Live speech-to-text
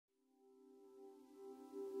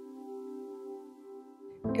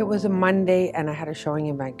It was a Monday and I had a showing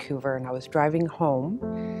in Vancouver, and I was driving home.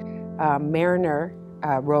 Mariner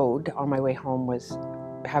Road on my way home was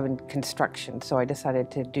having construction, so I decided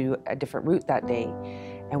to do a different route that day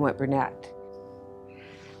and went brunette.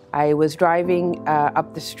 I was driving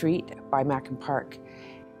up the street by Mackin Park,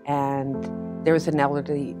 and there was an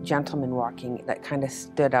elderly gentleman walking that kind of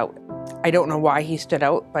stood out. I don't know why he stood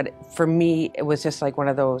out, but for me it was just like one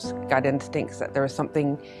of those gut instincts that there was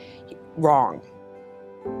something wrong.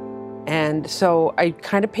 And so I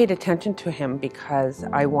kind of paid attention to him because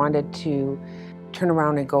I wanted to turn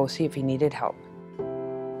around and go see if he needed help.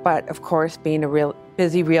 But of course, being a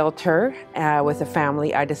busy realtor with a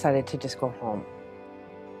family, I decided to just go home.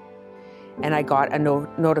 And I got a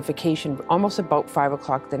notification almost about 5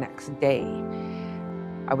 o'clock the next day.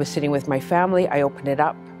 I was sitting with my family, I opened it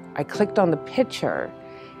up, I clicked on the picture,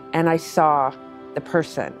 and I saw the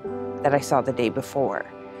person that I saw the day before.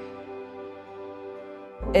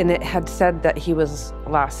 And it had said that he was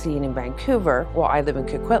last seen in Vancouver. Well, I live in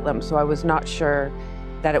Coquitlam, so I was not sure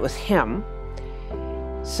that it was him.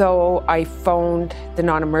 So I phoned the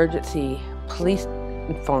non-emergency police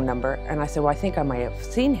phone number, and I said, well, I think I might have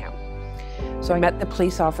seen him. So I met the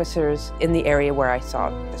police officers in the area where I saw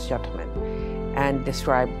this gentleman and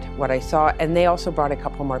described what I saw, and they also brought a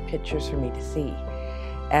couple more pictures for me to see.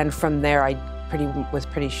 And from there, I was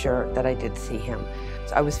pretty sure that I did see him.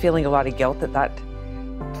 So I was feeling a lot of guilt at that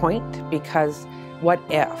point, because what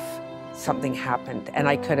if something happened and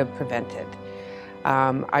I could have prevented?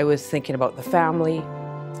 I was thinking about the family,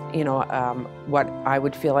 you know, what I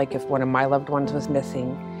would feel like if one of my loved ones was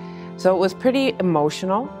missing. So it was pretty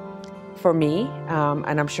emotional for me,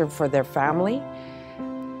 and I'm sure for their family.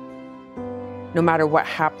 No matter what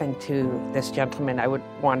happened to this gentleman, I would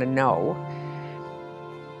want to know.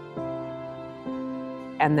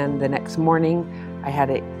 And then the next morning, I had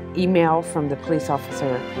an email from the police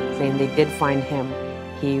officer saying they did find him.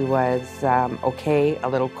 He was okay, a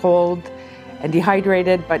little cold and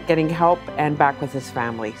dehydrated, but getting help and back with his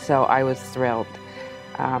family. So I was thrilled.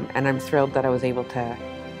 And I'm thrilled that I was able to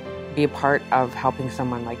be a part of helping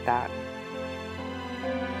someone like that.